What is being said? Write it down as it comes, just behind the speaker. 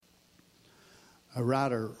A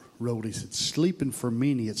writer wrote, he said, sleeping for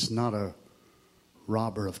many, it's not a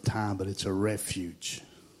robber of time, but it's a refuge.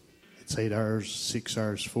 It's 8 hours, 6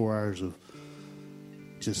 hours, 4 hours of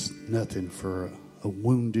just nothing for a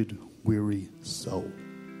wounded, weary soul.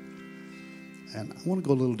 And I want to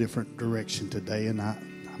go a little different direction today, and I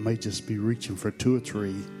may just be reaching for 2 or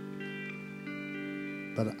 3.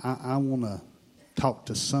 But I want to talk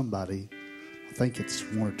to somebody. I think it's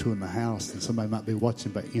 1 or 2 in the house, and somebody might be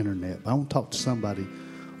watching by internet. But I want to talk to somebody.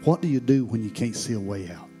 What do you do when you can't see a way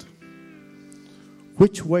out?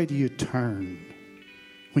 Which way do you turn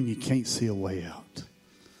when you can't see a way out?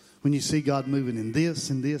 When you see God moving in this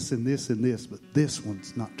and this and this and this, but this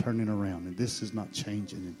one's not turning around, and this is not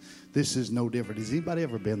changing, and this is no different. Has anybody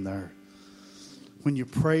ever been there? When you're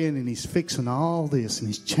praying and He's fixing all this, and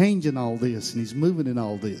He's changing all this, and He's moving in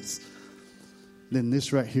all this, then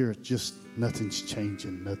this right here, just nothing's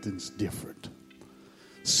changing, nothing's different.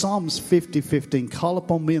 Psalms 50:15, call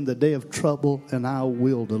upon me in the day of trouble, and I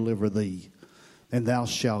will deliver thee, and thou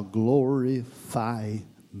shalt glorify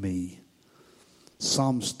me.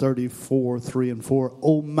 Psalms 34:3-4,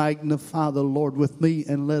 oh, magnify the Lord with me,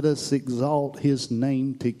 and let us exalt His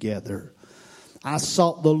name together. I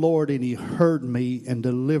sought the Lord, and He heard me and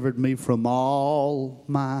delivered me from all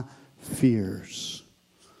my fears.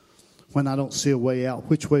 When I don't see a way out,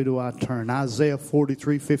 which way do I turn? Isaiah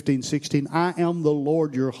 43:15-16, I am the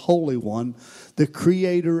Lord your Holy One, the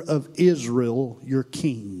Creator of Israel, your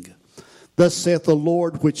King. Thus saith the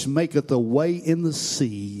Lord, which maketh a way in the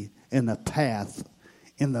sea and a path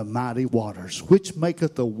in the mighty waters. Which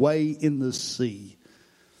maketh a way in the sea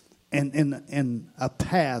and a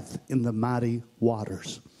path in the mighty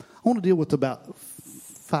waters. I want to deal with about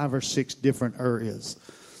 5 or 6 different areas.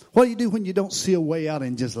 What do you do when you don't see a way out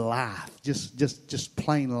in just life? Just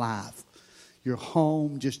plain life. Your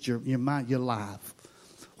home, just your mind, your life.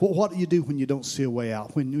 What do you do when you don't see a way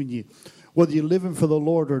out? Whether you're living for the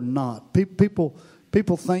Lord or not. People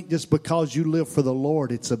think just because you live for the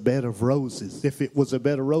Lord, it's a bed of roses. If it was a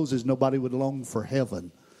bed of roses, nobody would long for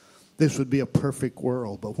heaven. This would be a perfect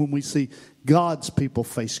world. But when we see God's people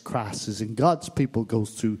face crises, and God's people go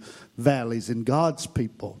through valleys, and God's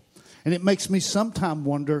people, and it makes me sometimes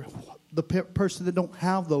wonder, the person that don't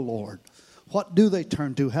have the Lord, what do they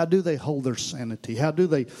turn to? How do they hold their sanity? How do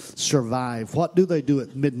they survive? What do they do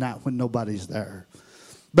at midnight when nobody's there?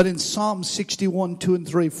 But in Psalm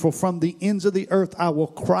 61:2-3, for from the ends of the earth I will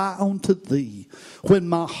cry unto thee. When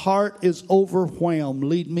my heart is overwhelmed,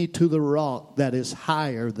 lead me to the rock that is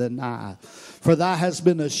higher than I. For thou hast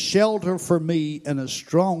been a shelter for me and a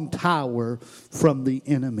strong tower from the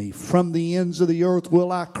enemy. From the ends of the earth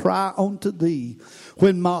will I cry unto thee.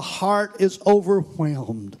 When my heart is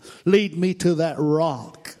overwhelmed, lead me to that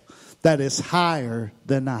rock that is higher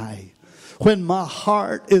than I. When my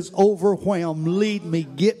heart is overwhelmed, lead me,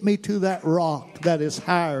 get me to that rock that is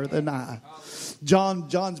higher than I.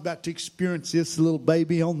 John's about to experience this, little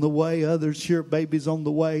baby on the way. Others here, babies on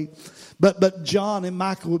the way. But John and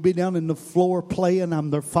Michael would be down in the floor playing. I'm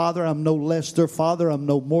their father. I'm no less their father. I'm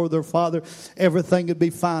no more their father. Everything would be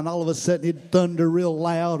fine. All of a sudden it'd thunder real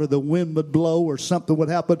loud, or the wind would blow, or something would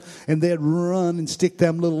happen. And they'd run and stick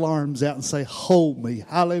them little arms out and say, hold me.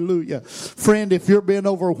 Hallelujah. Friend, if you're being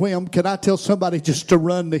overwhelmed, can I tell somebody just to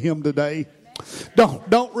run to Him today?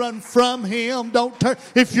 Don't run from Him. Don't turn.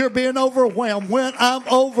 If you're being overwhelmed, when I'm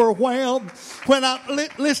overwhelmed, when I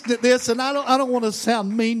listen to this, and I don't want to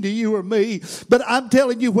sound mean to you or me, but I'm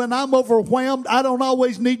telling you, when I'm overwhelmed, I don't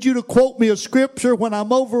always need you to quote me a scripture. When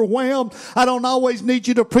I'm overwhelmed, I don't always need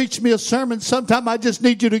you to preach me a sermon. Sometimes I just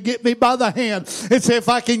need you to get me by the hand and say, if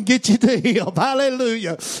I can get you to Him,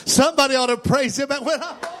 hallelujah. Somebody ought to praise Him.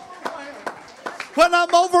 When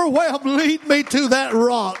I'm overwhelmed, lead me to that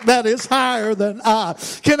rock that is higher than I.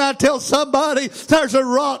 Can I tell somebody, there's a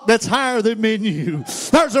rock that's higher than me and you.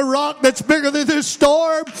 There's a rock that's bigger than this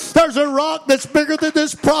storm. There's a rock that's bigger than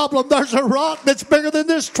this problem. There's a rock that's bigger than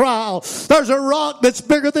this trial. There's a rock that's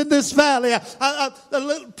bigger than this valley. A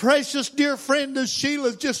little precious dear friend of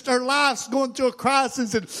Sheila's, just her life's going through a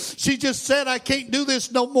crisis, and she just said, I can't do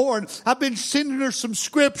this no more. And I've been sending her some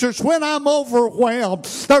scriptures. When I'm overwhelmed,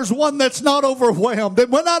 there's one that's not overwhelmed.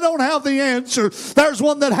 And when I don't have the answer, there's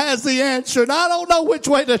one that has the answer. And I don't know which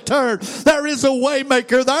way to turn. There is a way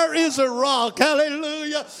maker. There is a rock.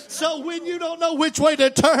 Hallelujah. So when you don't know which way to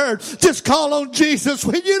turn, just call on Jesus.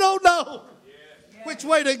 When you don't know which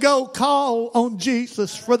way to go, call on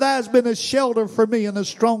Jesus. For thou hast been a shelter for me and a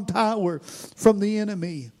strong tower from the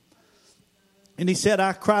enemy. And he said,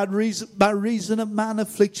 I cried by reason of mine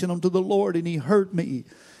affliction unto the Lord, and He heard me.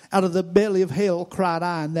 Out of the belly of hell cried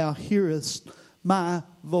I, and thou hearest my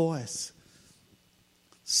voice.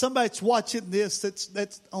 Somebody's watching this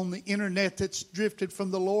that's on the internet that's drifted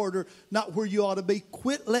from the Lord or not where you ought to be.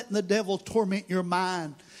 Quit letting the devil torment your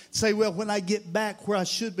mind. Say, well, when I get back where I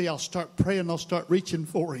should be, I'll start praying. I'll start reaching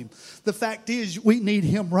for him. The fact is, we need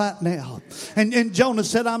him right now. And Jonah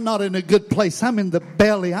said, I'm not in a good place. I'm in the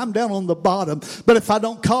belly. I'm down on the bottom. But if I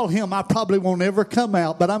don't call him, I probably won't ever come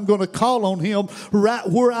out. But I'm going to call on him right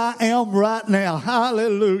where I am right now.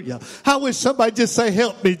 Hallelujah. I wish somebody just say,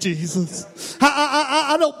 help me, Jesus.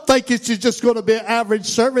 I don't think it's just going to be an average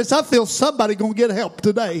service. I feel somebody going to get help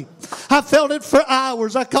today. I felt it for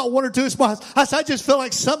hours. I caught one or two smiles. I just feel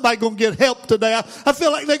like somebody going to get help today. I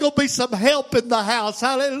feel like there's going to be some help in the house.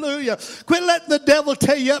 Hallelujah. Quit letting the devil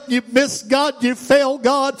tell you up. You miss God. You fail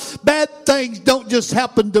God. Bad things don't just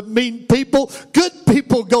happen to mean people. Good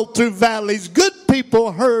people go through valleys. Good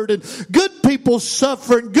people hurt and good people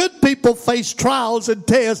suffer and good people face trials and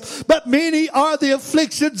tests. But many are the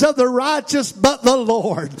afflictions of the righteous, but the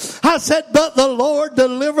Lord. I said, but the Lord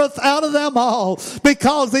delivereth out of them all,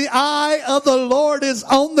 because the eye of the Lord is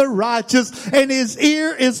on the righteous and his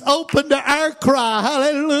ear is open to our cry.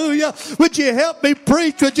 Hallelujah. Would you help me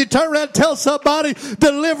preach? Would you turn around and tell somebody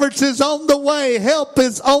deliverance is on the way? Help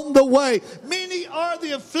is on the way. Many are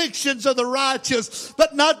the afflictions of the righteous,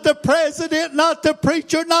 but not the president, not the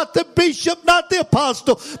preacher, not the bishop, not the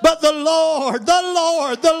apostle, but the Lord, the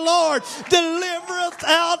Lord, the Lord delivereth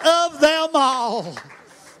out of them all.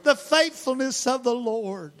 The faithfulness of the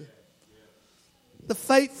Lord. The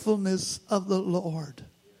faithfulness of the Lord.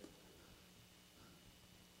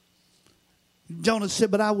 Jonah said,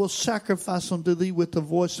 but I will sacrifice unto thee with the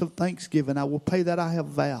voice of thanksgiving. I will pay that I have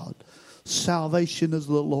vowed. Salvation is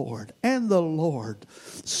the Lord. And the Lord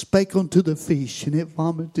spake unto the fish, and it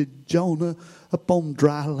vomited Jonah upon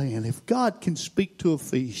dry land. If God can speak to a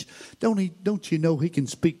fish, don't you know he can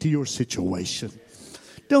speak to your situation?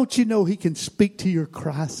 Don't you know he can speak to your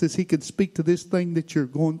crisis? He can speak to this thing that you're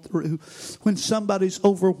going through. When somebody's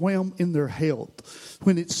overwhelmed in their health,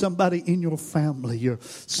 when it's somebody in your family or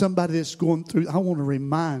somebody that's going through, I want to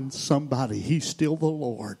remind somebody, he's still the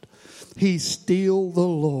Lord. He's still the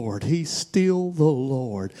Lord. He's still the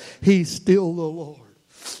Lord. He's still the Lord.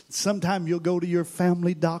 Sometime you'll go to your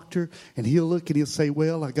family doctor and he'll look and he'll say,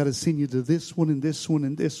 well, I got to send you to this one and this one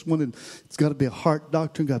and this one. And it's got to be a heart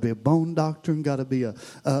doctor and got to be a bone doctor and got to be a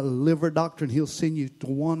liver doctor. And he'll send you to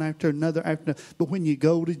one after another after. But when you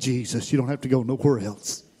go to Jesus, you don't have to go nowhere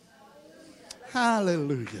else.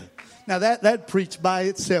 Hallelujah. Now that preached by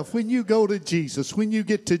itself. When you go to Jesus, when you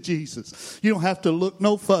get to Jesus, you don't have to look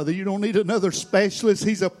no further. You don't need another specialist.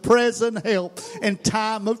 He's a present help in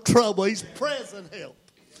time of trouble. He's present help.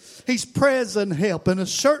 He's present help. And a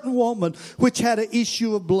certain woman which had an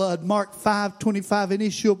issue of blood, Mark 5:25, an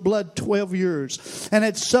issue of blood 12 years, and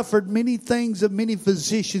had suffered many things of many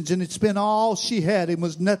physicians, and it's been all she had, and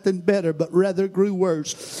was nothing better, but rather grew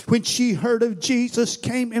worse. When she heard of Jesus,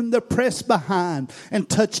 came in the press behind and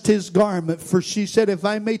touched his garment. For she said, if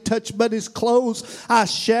I may touch but his clothes, I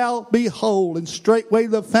shall be whole. And straightway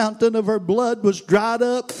the fountain of her blood was dried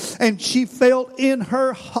up, and she felt in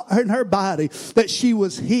her body that she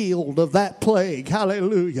was healed of that plague.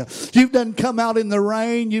 Hallelujah. You've done come out in the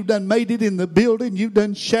rain. You've done made it in the building. You've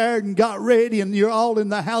done shared and got ready, and you're all in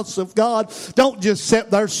the house of God. Don't just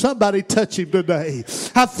sit there. Somebody touch him today.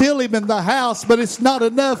 I feel him in the house, but it's not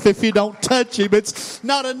enough if you don't touch him. It's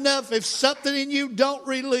not enough if something in you don't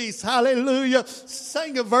release. Hallelujah.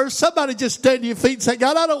 Sing a verse. Somebody just stand to your feet and say,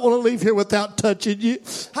 God, I don't want to leave here without touching you.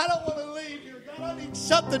 I don't want to leave here. God, I need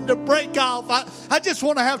something to break off. I just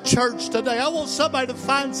want to have church today. I want somebody to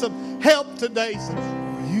find some help today.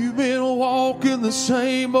 You've been walking the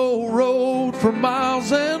same old road for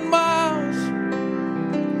miles and miles.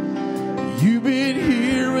 You've been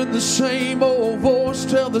hearing the same old voice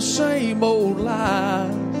tell the same old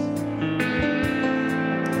lies.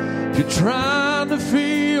 You're trying to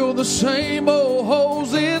fill the same old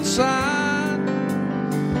holes inside.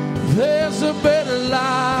 There's a better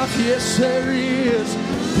life, yes there is.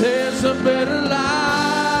 There's a better life.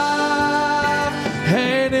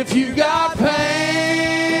 And if you got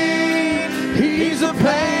pain, he's a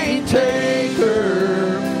pain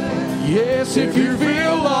taker. Yes, if you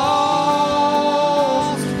feel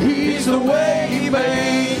lost, he's the way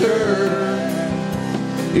maker.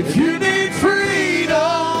 If you need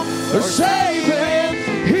freedom or saving,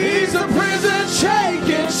 he's a prison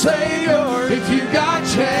shaking savior. If you got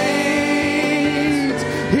chains,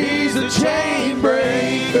 he's a chain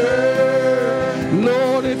breaker.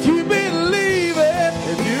 Lord, if you believe it,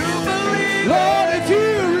 Lord, if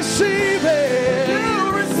you receive it,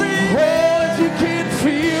 oh, if you can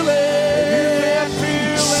feel it,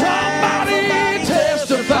 somebody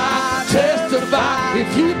testify,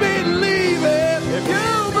 if you believe it,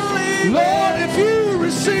 Lord, if you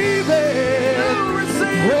receive it,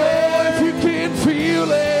 oh, if you can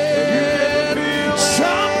feel it,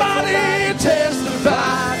 somebody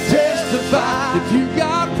testify. If you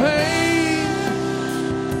got pain,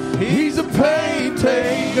 He's a pain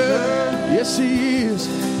taker. Yes, He is.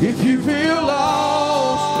 If you feel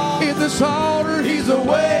lost in this altar, He's a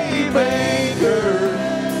way maker.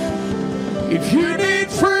 If you need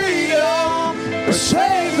freedom or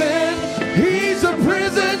saving, He's a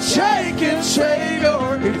prison shaking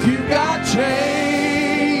Savior. If you got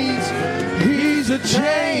chains, He's a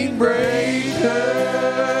chain breaker.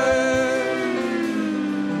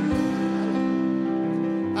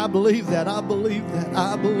 I believe that. I believe that.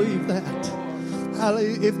 I believe that.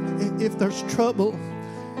 If there's trouble,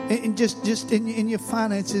 and just in your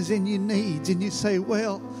finances, in your needs, and you say,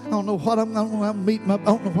 well, I don't know what I'm going to meet. I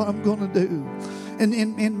don't know what I'm going to do. And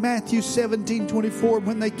in Matthew 17:24,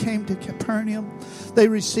 when they came to Capernaum, they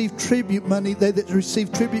received tribute money. They that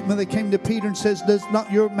received tribute money, they came to Peter and says, does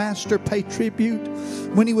not your master pay tribute?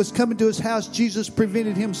 When he was coming to his house, Jesus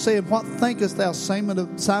prevented him, saying, what thinkest thou, Simon,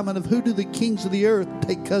 of who do the kings of the earth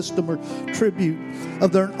take custom or tribute?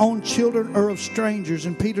 Of their own children or of strangers?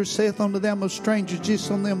 And Peter saith unto them, of strangers.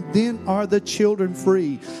 Jesus on them, then are the children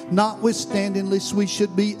free. Notwithstanding, lest we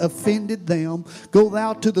should be offended them, go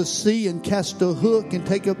thou to the sea and cast a hook and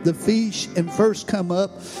take up the fish, and first come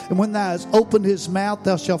up, and when thou hast opened his mouth,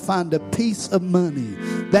 thou shalt find a piece of money.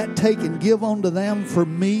 That take and give unto them for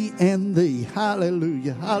me and thee.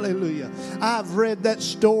 Hallelujah, hallelujah. I've read that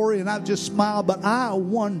story and I've just smiled, but I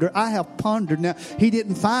wonder, I have pondered. Now, he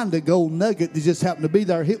didn't find a gold nugget that just happened to be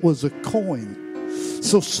there. It was a coin.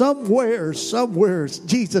 So somewhere,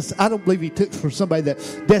 Jesus, I don't believe he took from somebody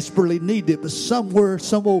that desperately needed it, but somewhere,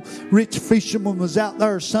 some old rich fisherman was out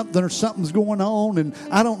there or something's going on, and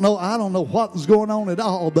I don't know what was going on at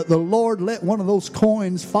all, but the Lord let one of those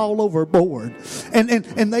coins fall overboard. And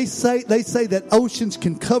they say that oceans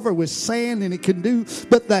can cover with sand and it can do,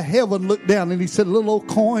 but the heaven looked down and he said, little old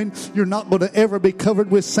coin, you're not going to ever be covered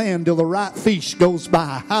with sand till the right fish goes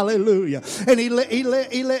by. Hallelujah. And he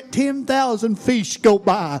let 10,000 fish go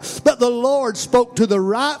by. But the Lord spoke to the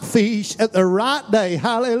right fish at the right day.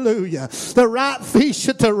 Hallelujah. The right fish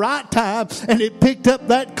at the right time, and it picked up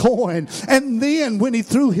that coin. And then when he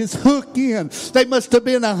threw his hook in, they must have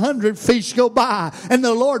been 100 fish go by, and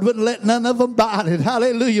the Lord wouldn't let none of them bite it.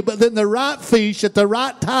 Hallelujah. But then the right fish at the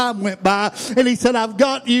right time went by, and he said, I've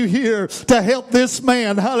got you here to help this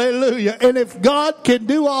man. Hallelujah. And if God can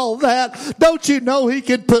do all that, don't you know he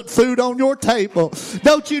can put food on your table?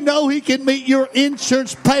 Don't you know he can meet your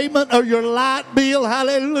insurance payment or your light bill?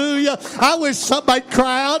 Hallelujah. I wish somebody'd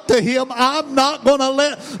cry out to him. I'm not going to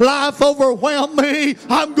let life overwhelm me.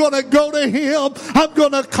 I'm going to go to him. I'm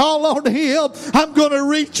going to call on him. I'm going to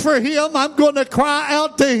reach for him. I'm going to cry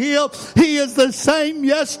out to him. He is the same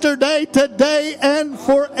yesterday, today, and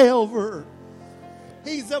forever.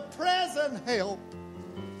 He's a present help.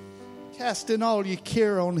 Casting all your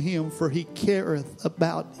care on him, for he careth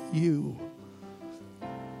about you.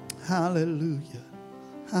 Hallelujah.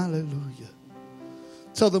 Hallelujah.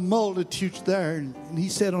 So the multitude's there, and he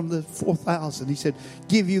said on the 4,000, he said,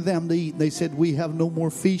 give you them to eat. And they said, we have no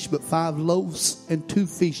more fish but 5 loaves and 2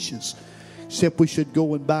 fishes, except we should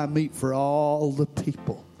go and buy meat for all the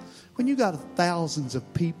people. When you got thousands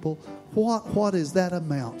of people, what is that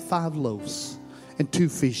amount? 5 loaves and 2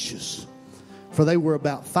 fishes. For they were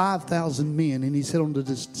about 5,000 men. And he said unto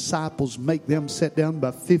the disciples, make them sit down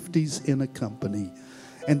by 50s in a company.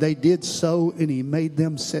 And they did so, and he made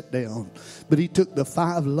them sit down. But he took the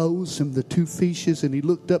 5 loaves and the 2 fishes, and he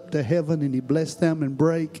looked up to heaven, and he blessed them and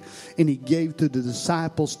brake, and he gave to the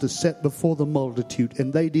disciples to set before the multitude.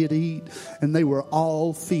 And they did eat, and they were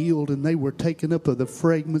all filled, and they were taken up of the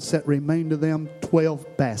fragments that remained of them, 12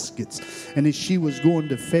 baskets. And as she was going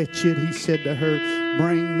to fetch it, he said to her,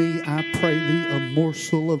 bring me, I pray thee, a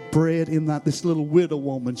morsel of bread. In that this little widow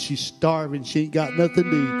woman, she's starving, she ain't got nothing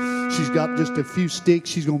to eat. She's got just a few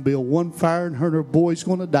sticks. She's going to build one fire, and her and her boy's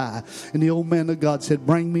going to die. And the old man of God said,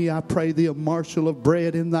 bring me, I pray thee, a morsel of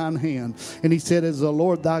bread in thine hand. And he said, as the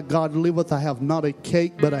Lord thy God liveth, I have not a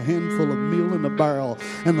cake, but a handful of meal in a barrel,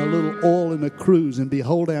 and a little oil in a cruse. And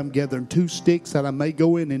behold, I am gathering 2 sticks, that I may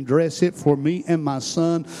go in and dress it for me and my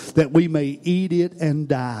son, that we may eat it and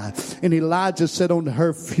die. And Elijah said unto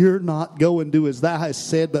her, fear not, go and do as thou hast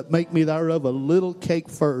said, but make me thereof a little cake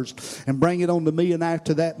first, and bring it unto me, and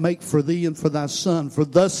after that make for thee and for thy son. For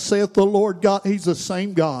thus saith the Lord God. He's the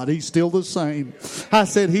same God. He's still the same. I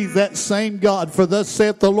said, He's that same God. For thus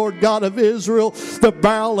saith the Lord God of Israel, the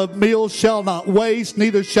barrel of meal shall not waste,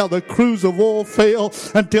 neither shall the cruse of oil fail,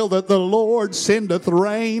 until that the Lord sendeth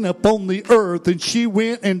rain upon the earth. And she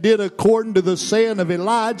went and did according to the saying of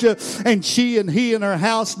Elijah, and she and he and her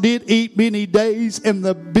house did eat many days, and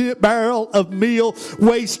the barrel of meal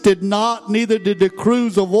wasted not, neither did the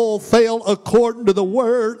cruse of oil fail, according to the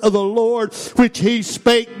word of the Lord which he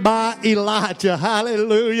spake by Elijah.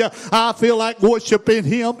 Hallelujah. I feel like worshiping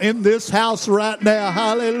him in this house right now.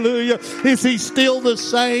 Hallelujah. Is he still the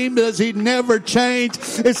same? Does he never change?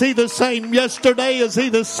 Is he the same yesterday? Is he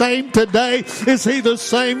the same today? Is he the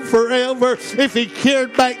same forever? If he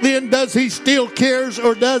cared back then, does he still cares,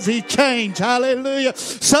 or does he change? Hallelujah.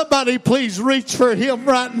 Somebody please reach for him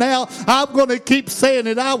right now. I'm going to keep saying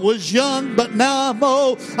it. I was young, but now I'm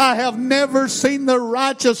old. I have never seen the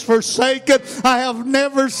righteous forsaken. I have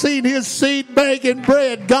never seen his seed begging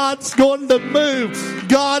bread. God's going to move.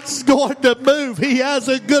 God's going to move. He has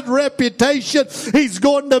a good reputation. He's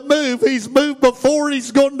going to move. He's moved before.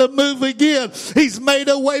 He's going to move again. He's made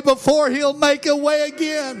a way before. He'll make a way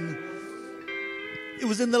again. It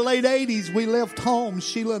was in the late 80s. We left home.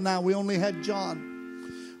 Sheila and I, we only had John.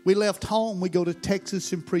 We left home. We go to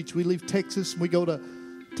Texas and preach. We leave Texas and we go to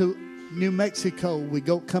New Mexico. We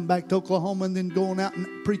come back to Oklahoma, and then going out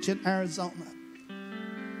and preach in Arizona.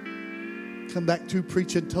 Come back to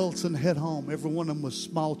preach in Tulsa and head home. Every one of them was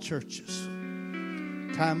small churches.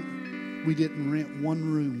 Time we didn't rent one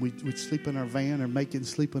room. We'd sleep in our van or make it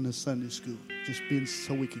sleep in a Sunday school. Just being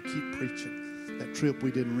so we could keep preaching. That trip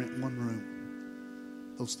we didn't rent one room.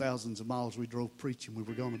 Those thousands of miles we drove preaching. We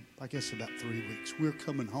were going, I guess, about 3 weeks. We were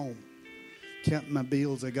coming home. Counting my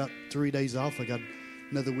bills. I got 3 days off. I got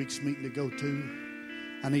another week's meeting to go to.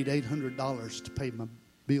 I need $800 to pay my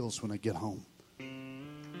bills when I get home.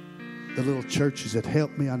 The little churches that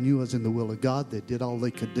helped me, I knew I was in the will of God. They did all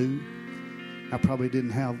they could do. I probably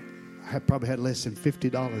probably had less than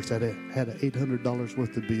 $50. I had $800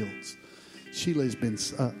 worth of bills. Sheila's been,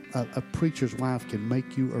 a preacher's wife can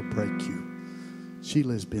make you or break you.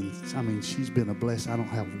 Sheila's been, she's been a blessing. I don't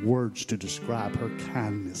have words to describe her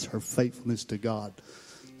kindness, her faithfulness to God,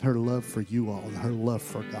 her love for you all, and her love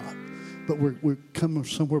for God. But we're coming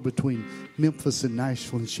somewhere between Memphis and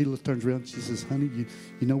Nashville, and Sheila turns around and she says, honey,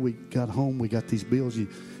 you know we got home, we got these bills, you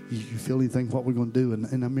feel anything what we're going to do? And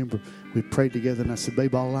I remember we prayed together, and I said,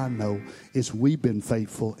 babe, all I know is we've been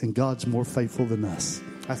faithful, and God's more faithful than us.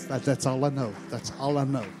 That's all I know. That's all I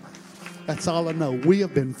know. That's all I know. We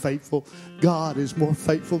have been faithful. God is more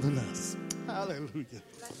faithful than us. Hallelujah.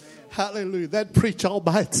 Hallelujah. That preach all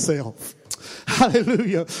by itself.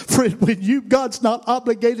 Hallelujah. Friend, God's not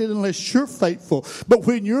obligated unless you're faithful. But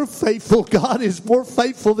when you're faithful, God is more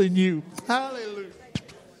faithful than you. Hallelujah.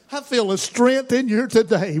 I feel a strength in here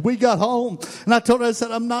today. We got home, and I told her, I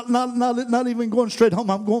said, I'm not even going straight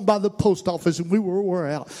home. I'm going by the post office, and we were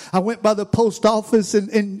out. I went by the post office,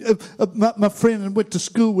 and my friend I went to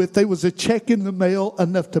school with, there was a check in the mail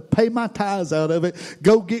enough to pay my tithes out of it,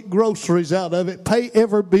 go get groceries out of it, pay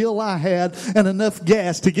every bill I had, and enough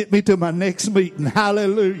gas to get me to my next meeting.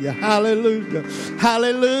 Hallelujah. Hallelujah.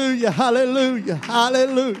 Hallelujah. Hallelujah.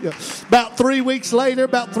 Hallelujah. About 3 weeks later,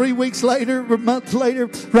 a month later,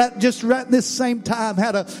 right this same time,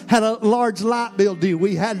 had a large light bill due.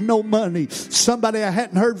 We had no money. Somebody I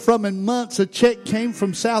hadn't heard from in months, a check came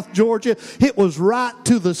from South Georgia. It was right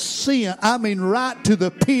to the cent. Right to the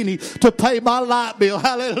penny to pay my light bill.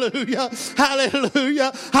 Hallelujah.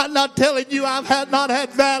 Hallelujah. I'm not telling you I've not had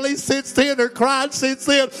valleys since then or cried since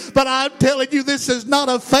then, but I'm telling you this is not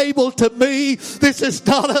a fable to me. This is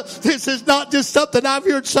not just something I've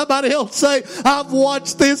heard somebody else say. I've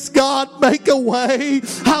watched this God make a way.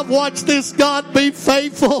 I've watched this God be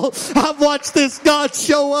faithful. I've watched this God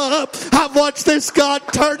show up. I've watched this God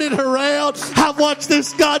turn it around. I've watched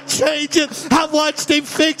this God change it. I've watched him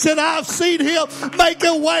fix it. I've seen him make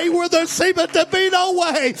a way where there seemed to be no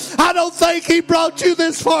way. I don't think he brought you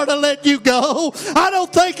this far to let you go. I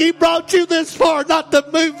don't think he brought you this far not to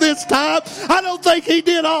move this time. I don't think he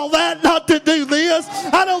did all that not to do this.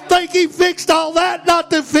 I don't think he fixed all that not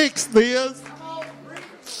to fix this.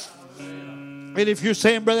 And if you're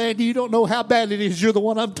saying, Brother Andy, you don't know how bad it is, you're the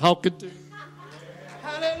one I'm talking to.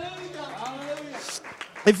 Hallelujah. Hallelujah.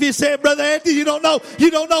 If you say, Brother Andy, you don't know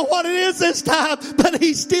what it is this time, but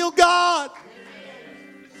he's still God.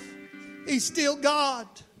 He's still God.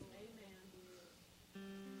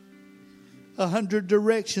 100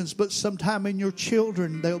 directions, but sometime in your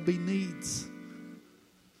children there'll be needs.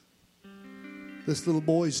 This little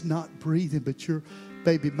boy's not breathing, but your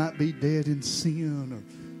baby might be dead in sin or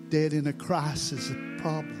dead in a crisis, a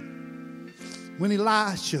problem. When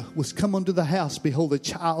Elisha was come unto the house, behold, the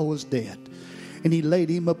child was dead. And he laid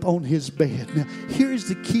him upon his bed. Now, here's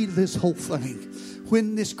the key to this whole thing.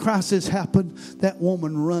 When this crisis happened, that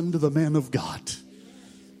woman run to the man of God.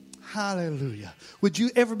 Hallelujah. Would you,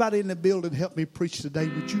 everybody in the building, help me preach today?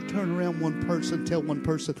 Would you turn around one person, tell one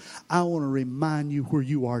person, I want to remind you where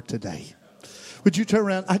you are today. Would you turn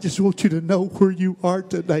around? I just want you to know where you are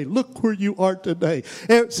today. Look where you are today.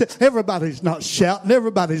 Everybody's not shouting.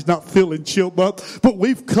 Everybody's not feeling chill bump. But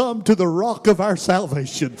we've come to the rock of our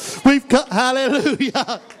salvation. We've come,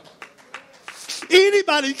 hallelujah.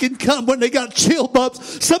 Anybody can come when they got chill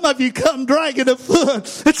bumps. Some of you come dragging a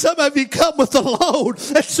foot. And some of you come with a load.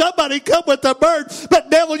 And somebody come with a burden. But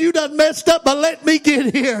devil, you done messed up by letting me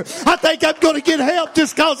get here. I think I'm going to get help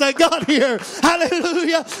just because I got here.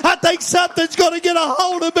 Hallelujah. I think something's going to get a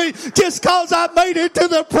hold of me just because I made it to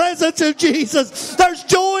the presence of Jesus. There's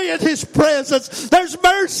joy in His presence. There's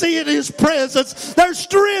mercy in His presence. There's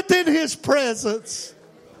strength in His presence.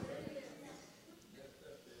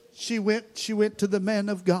 She went to the man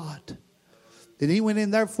of God. And he went in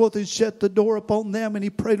there forth and shut the door upon them, and he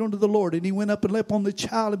prayed unto the Lord. And he went up and leapt on the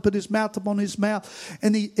child and put his mouth upon his mouth,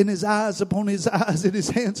 and his eyes upon his eyes, and his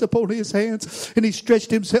hands upon his hands. And he stretched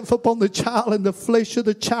himself upon the child, and the flesh of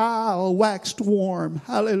the child waxed warm.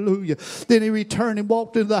 Hallelujah. Then he returned and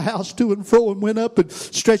walked into the house to and fro, and went up and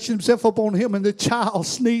stretched himself upon him. And the child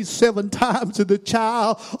sneezed 7 times, and the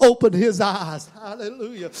child opened his eyes.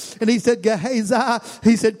 Hallelujah. And he said, Gehazi,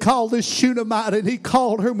 he said, call this Shunammite. And he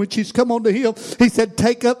called her, and when she's come unto him, he said,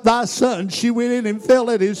 take up thy son. She went in and fell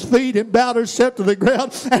at his feet and bowed herself to the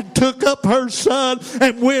ground and took up her son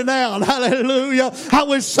and went out. Hallelujah. I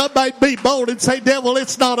wish somebody'd be bold and say, devil,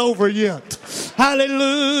 it's not over yet.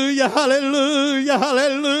 Hallelujah. Hallelujah.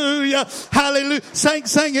 Hallelujah. Hallelujah.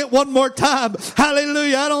 Sing it one more time.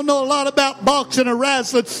 Hallelujah. I don't know a lot about boxing or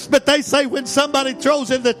wrestling, but they say when somebody throws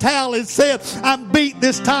in the towel and said, I'm beat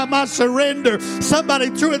this time, I surrender. Somebody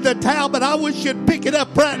threw in the towel, but I wish you'd pick it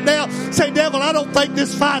up right now. Say, devil, I don't think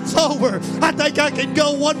this fight's over. I think I can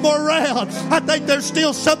go one more round. I think there's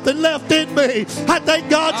still something left in me. I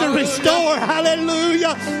think God's a restorer.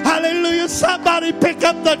 Hallelujah. Hallelujah. Somebody pick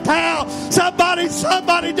up the towel.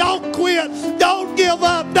 Somebody don't quit. Don't give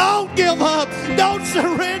up. Don't give up. Don't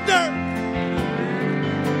surrender.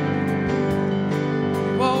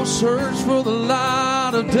 We've all searched for the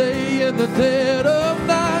light of day in the dead of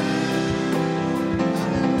night.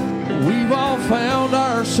 We've all found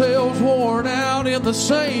ourselves worn out in the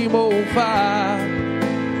same old fight.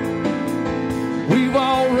 We've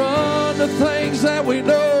all run to things that we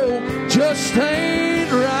know just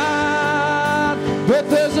ain't right. But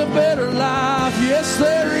there's a better life, yes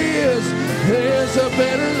there is. There's a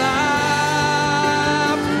better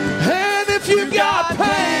life. And if you've got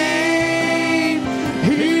pain,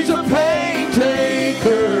 He's a pain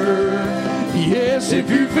taker. Yes, if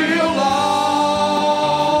you feel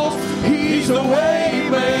lost, He's the way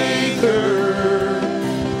maker.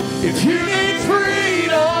 If you need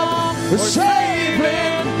freedom or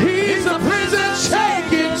saving, He's the prison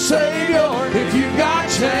shaking Savior. If you got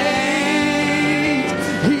chains,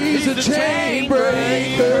 He's a chain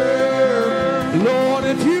breaker. Lord,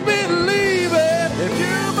 if you believe it,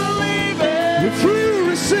 if you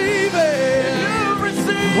receive it,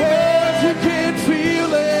 if you can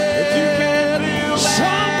feel it,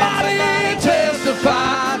 somebody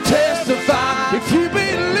testify. If you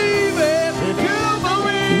believe it,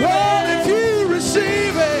 Lord, if you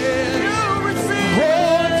receive it, oh,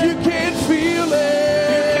 if you can feel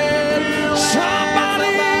it,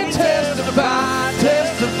 somebody testify.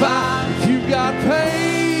 If you got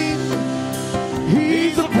pain,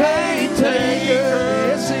 He's a pain taker.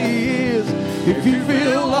 Yes, He is. If you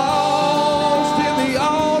feel lost in the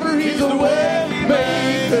altar, He's a way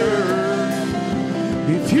maker.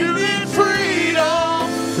 If you need freedom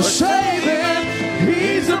for saving,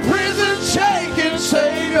 He's a prison shaking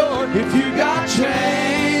Savior. If you got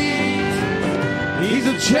chains, He's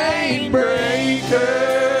a chain breaker.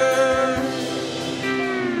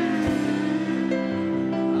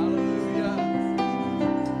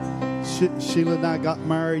 Sheila and I got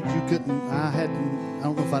married. I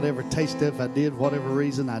don't know if I'd ever tasted it. If I did, whatever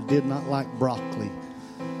reason, I did not like broccoli.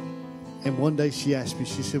 And one day she asked me,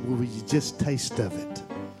 she said, well, will you just taste of it?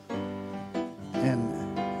 And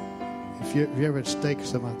if you ever had steak or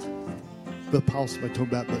something, Bill Paul somebody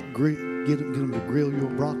told me about, but get them to grill your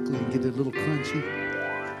broccoli and get it a little crunchy.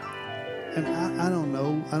 And I don't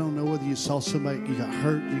know whether you saw somebody, you got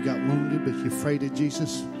hurt, you got wounded, but you're afraid of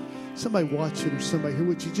Jesus. somebody watching or somebody here,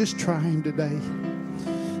 would you just try him today?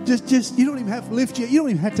 Just you don't even have to lift you. You don't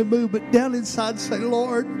even have to move, but down inside say,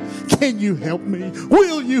 Lord, can you help me?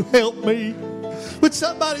 Will you help me? But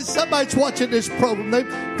somebody's watching this program.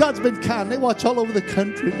 God's been kind. They watch all over the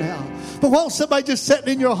country now. But while somebody just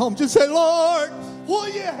sitting in your home, just say, Lord, will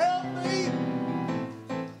you help me?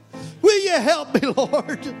 Will you help me,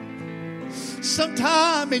 Lord?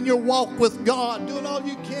 Sometime in your walk with God, doing all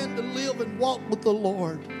you can to live and walk with the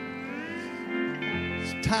Lord.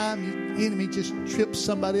 Time the enemy just trips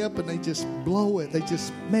somebody up and they just blow it. They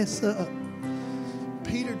just mess up.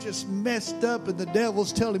 Peter just messed up and the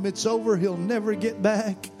devils tell him it's over. He'll never get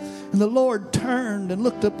back. And the Lord turned and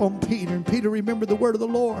looked up on Peter. And Peter remembered the word of the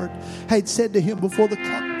Lord. Had said to him, before the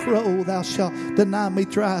cock crow, thou shalt deny me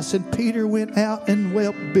thrice. And Peter went out and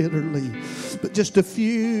wept bitterly. But just a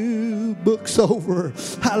few books over,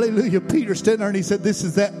 hallelujah, Peter stood there and he said, this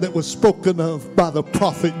is that was spoken of by the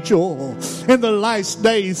prophet Joel. In the last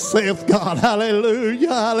days, saith God, hallelujah,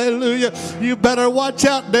 hallelujah. You better watch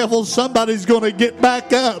out, devil. Somebody's going to get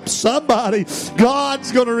back up. Somebody.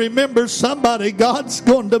 God's going to remember somebody. God's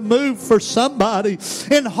going to move for somebody.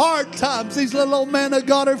 In hard times, these little old men of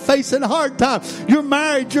God are facing hard times. You're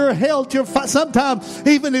married, you're health, sometimes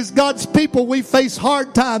even as God's people, we face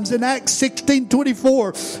hard times. In Acts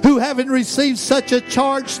 16:24, who having received such a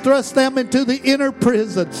charge thrust them into the inner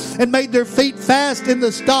prison and made their feet fast in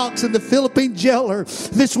the stocks in the Philippine jailer.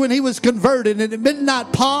 This when he was converted. And at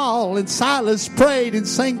midnight Paul and Silas prayed and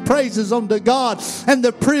sang praises unto God, and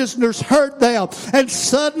the prisoners heard them. And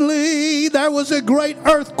suddenly there was a great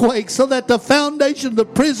earthquake, so that the foundation of the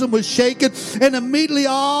prison was shaken, and immediately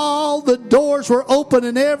all the doors were open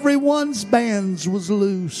and everyone's bands was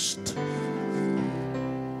loosed.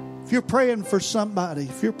 If you're praying for somebody,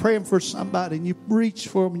 and you reach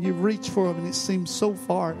for them and you reach for them and it seems so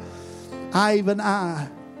far, even I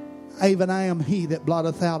am he that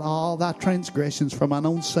blotteth out all thy transgressions for mine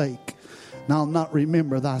own sake, and I'll not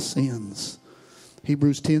remember thy sins.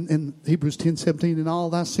 Hebrews 10:17, and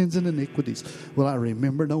all thy sins and iniquities will I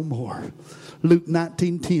remember no more. Luke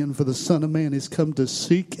 19:10, for the Son of Man is come to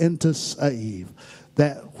seek and to save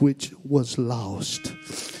that which was lost.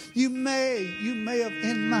 You may have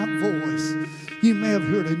in my voice, you may have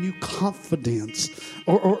heard a new confidence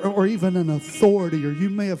or even an authority, or you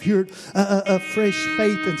may have heard a fresh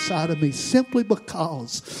faith inside of me, simply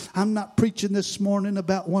because I'm not preaching this morning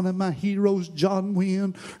about one of my heroes, John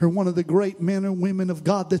Wynne, or one of the great men and women of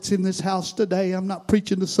God that's in this house today. I'm not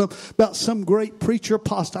preaching about some great preacher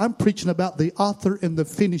apostle. I'm preaching about the author and the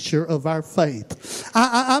finisher of our faith.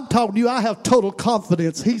 I'm talking to you, I have total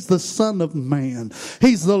confidence. He's the Son of Man.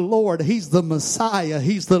 He's the Lord. He's the Messiah.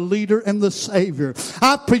 He's the leader and the Savior.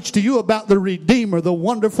 I preach to you about the Redeemer, the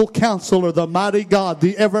wonderful Counselor, the mighty God,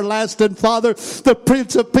 the everlasting Father, the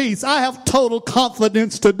Prince of Peace. I have total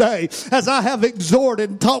confidence today as I have exhorted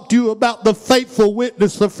and talked to you about the faithful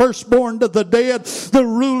witness, the firstborn to the dead, the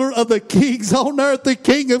ruler of the kings on earth, the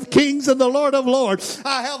King of kings and the Lord of lords.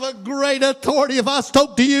 I have a great authority. If I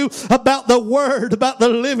spoke to you about the Word, about the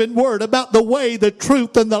living Word, about the way, the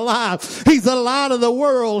truth, and the life. He's the light of the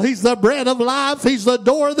world. He's the bread of life. He's the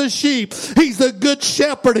door of the sheep. He's the good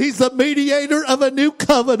shepherd. He's the mediator of a new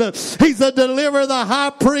covenant. He's the deliverer, the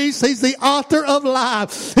high priest. He's the author of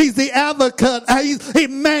life. He's the advocate. He's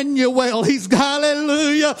Emmanuel. He's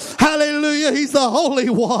hallelujah. Hallelujah. He's the Holy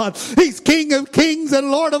One. He's King of kings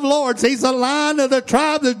and Lord of lords. He's the Lion of the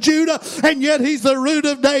tribe of Judah, and yet he's the root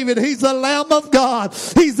of David. He's the Lamb of God.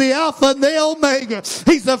 He's the Alpha and the Omega.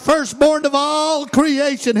 He's the firstborn of all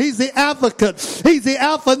creation. He's the advocate. He's the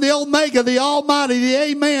Alpha and the Omega, the Almighty, the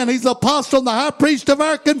Amen. He's the apostle and the high priest of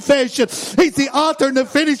our confession. He's the author and the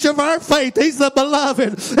finish of our faith. He's the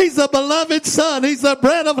beloved. He's the beloved Son. He's the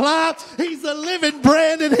bread of life. He's the living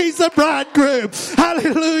bread, and he's the bridegroom.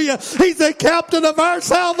 Hallelujah. He's the captain of our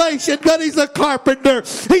salvation, but he's a carpenter.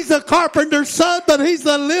 He's the carpenter's son, but he's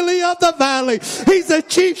the lily of the valley. He's the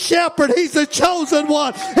chief shepherd. He's the chosen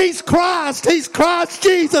one. He's Christ. He's Christ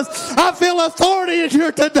Jesus. I feel authority in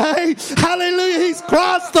here today. Hallelujah. He's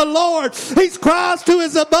Christ the Lord. He's Christ who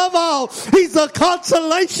is above all. He's the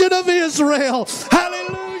consolation of Israel.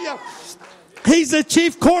 Hallelujah. He's the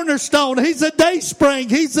chief cornerstone. He's the dayspring.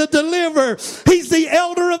 He's the deliverer. He's the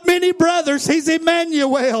elder of many brothers. He's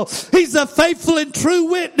Emmanuel. He's the faithful and true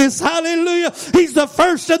witness. Hallelujah. He's the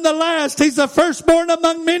first and the last. He's the firstborn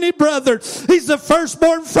among many brothers. He's the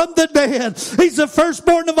firstborn from the dead. He's the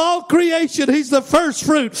firstborn of all creation. He's the first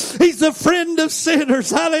fruit. He's the friend of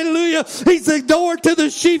sinners. Hallelujah. He's the door to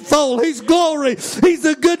the sheepfold. He's glory. He's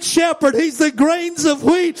the good shepherd. He's the grains of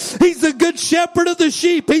wheat. He's the good shepherd of the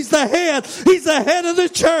sheep. He's the head. He's the head of the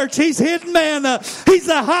church. He's hidden manna. He's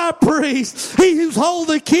the high priest. He who's hold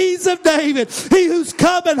the keys of David. He who's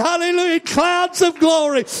coming, hallelujah, in clouds of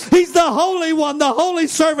glory. He's the Holy One, the Holy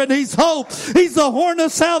Servant. He's hope. He's the horn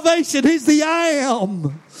of salvation. He's the I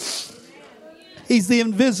am. He's the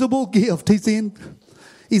invisible gift. He's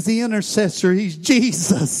the intercessor. He's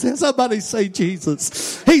Jesus. Somebody say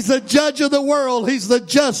Jesus. He's the judge of the world. He's the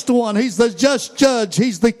just one. He's the just judge.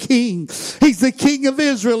 He's the king. He's the king of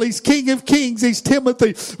Israel. He's King of Kings. He's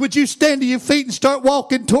Timothy. Would you stand to your feet and start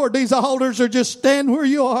walking toward these altars, or just stand where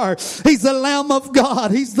you are? He's the Lamb of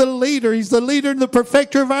God. He's the leader. He's the leader and the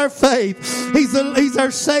perfecter of our faith. He's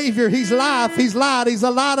our Savior. He's life. He's light. He's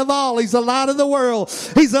the light of all. He's the light of the world.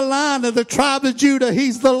 He's the Lion of the tribe of Judah.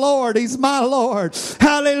 He's the Lord. He's my Lord.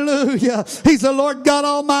 Hallelujah. He's the Lord God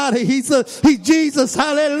Almighty. He's Jesus.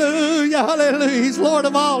 Hallelujah. Hallelujah. He's Lord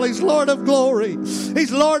of all. He's Lord of glory.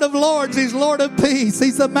 He's Lord of lords. He's Lord of peace.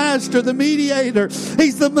 He's the master, the mediator.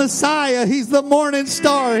 He's the Messiah. He's the morning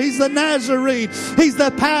star. He's the Nazarene. He's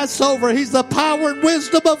the Passover. He's the power and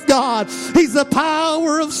wisdom of God. He's the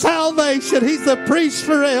power of salvation. He's the priest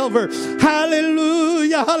forever.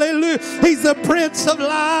 Hallelujah. Hallelujah. He's the Prince of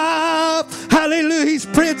life. Hallelujah. He's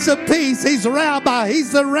Prince of peace. He's Rabbi.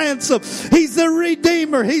 He's the ransom. He's the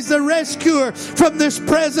Redeemer. He's the rescuer from this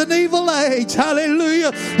present evil age.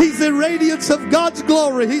 Hallelujah. He's the radiance of God's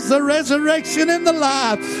glory. He's the resurrection and the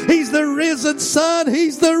life. He's the risen Son.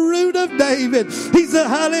 He's the root of David. He's the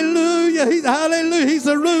hallelujah. Hallelujah. He's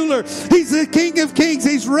the ruler. He's the King of Kings.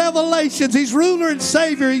 He's revelations. He's ruler and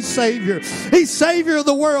Savior. He's Savior. He's Savior of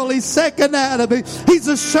the world. He's second Adam. He's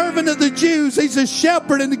the servant of the Jews. He's the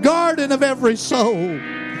shepherd and the guardian of every soul.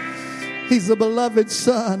 He's the beloved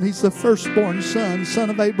Son. He's the firstborn Son, Son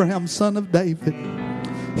of Abraham, Son of David.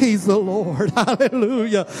 He's the Lord.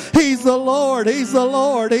 Hallelujah. He's the Lord. He's the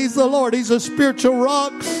Lord. He's the Lord. He's a spiritual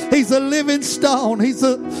rock. He's a living stone. He's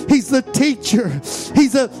the teacher.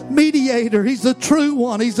 He's a mediator. He's the true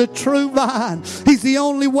one. He's a true vine. He's the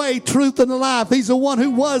only way, truth, and life. He's the one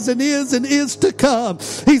who was and is to come.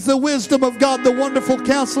 He's the wisdom of God, the wonderful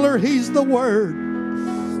counselor. He's the Word.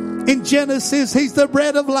 In Genesis, He's the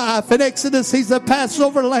bread of life. In Exodus, He's the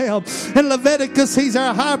Passover lamb. In Leviticus, He's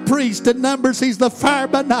our high priest. In Numbers, He's the fire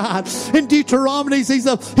by night. In Deuteronomy, He's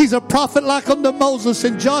a prophet like unto Moses.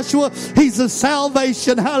 In Joshua, He's the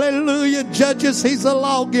salvation. Hallelujah. Judges, He's the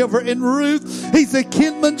lawgiver. In Ruth, He's the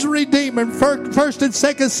kinsman's redeemer. In 1st and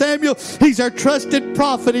 2nd Samuel, He's our trusted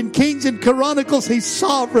prophet. In Kings and Chronicles, He's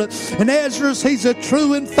sovereign. In Ezra, He's a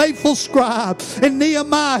true and faithful scribe. In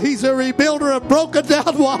Nehemiah, He's a rebuilder of broken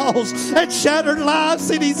down walls and shattered lives,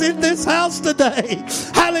 and He's in this house today.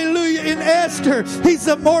 Hallelujah. In Esther, He's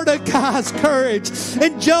a Mordecai's courage.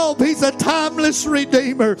 In Job, He's a timeless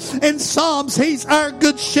redeemer. In Psalms, He's our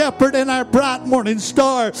good shepherd and our bright morning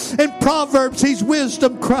star. In Proverbs, He's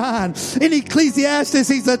wisdom crying. In Ecclesiastes,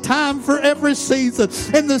 He's a time for every season.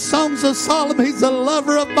 In the Songs of Solomon, He's the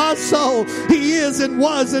lover of my soul. He is and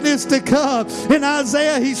was and is to come. In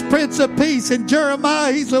Isaiah, He's Prince of Peace. In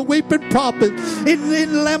Jeremiah, He's a weeping prophet.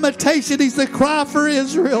 In Lamentation, He's the cry for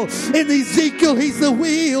Israel. In Ezekiel, He's the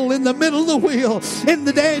wheel in the middle of the wheel. In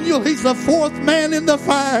the Daniel, He's the fourth man in the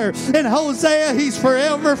fire. In Hosea, He's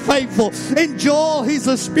forever faithful. In Joel, He's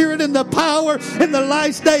the spirit and the power in the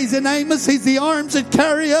last days. In Amos, He's the arms that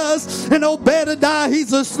carry us. In Obadiah, He's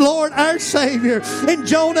the Lord our Savior. In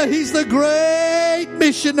Jonah, He's the great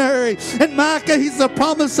missionary. In Micah, He's the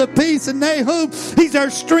promise of peace. In Nahum, He's our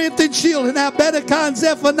strength and shield. In Abedekah and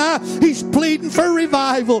Zephaniah, He's pleading for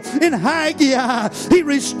revival. In Haggai, He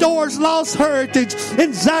restores lost heritage.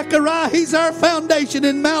 In Zechariah, He's our foundation.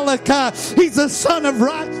 In Malachi, He's the Son of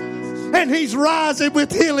righteousness, and He's rising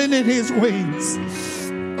with healing in His wings.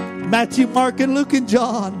 Matthew, Mark, and Luke, and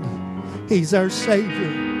John, He's our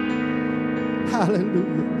Savior.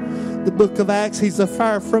 Hallelujah. The book of Acts, He's the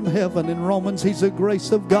fire from heaven. In Romans, He's the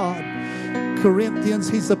grace of God. Corinthians,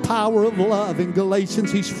 He's the power of love. In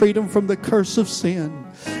Galatians, He's freedom from the curse of sin.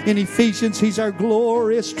 In Ephesians, He's our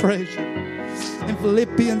glorious treasure. In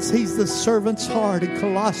Philippians, He's the servant's heart. In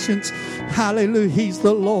Colossians, hallelujah, He's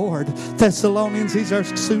the Lord. Thessalonians, He's our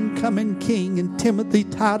soon coming King. In Timothy,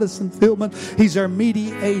 Titus, and Philemon, He's our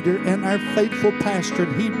mediator and our faithful pastor.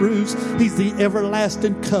 In Hebrews, He's the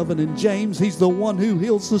everlasting covenant. In James, He's the one who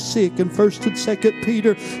heals the sick. In 1st and 2nd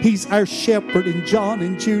Peter, He's our shepherd. In John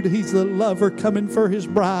and Jude, He's the lover coming for His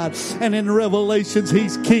bride. And in Revelations,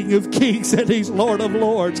 He's King of Kings and He's Lord of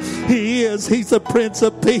Lords. He's the Prince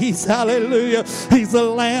of Peace. Hallelujah. He's the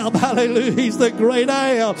Lamb. Hallelujah. He's the great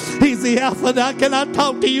I am. He's the Alpha. Now, can I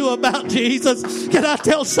talk to you about Jesus? Can I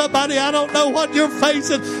tell somebody, I don't know what you're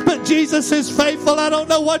facing, but Jesus is faithful. I don't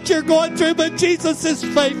know what you're going through, but Jesus is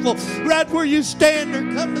faithful. Right where you stand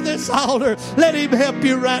or come to this altar, let him help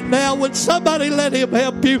you right now. Would somebody let him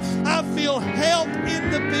help you? I feel help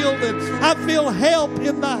in the building. I feel help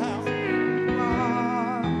in the house.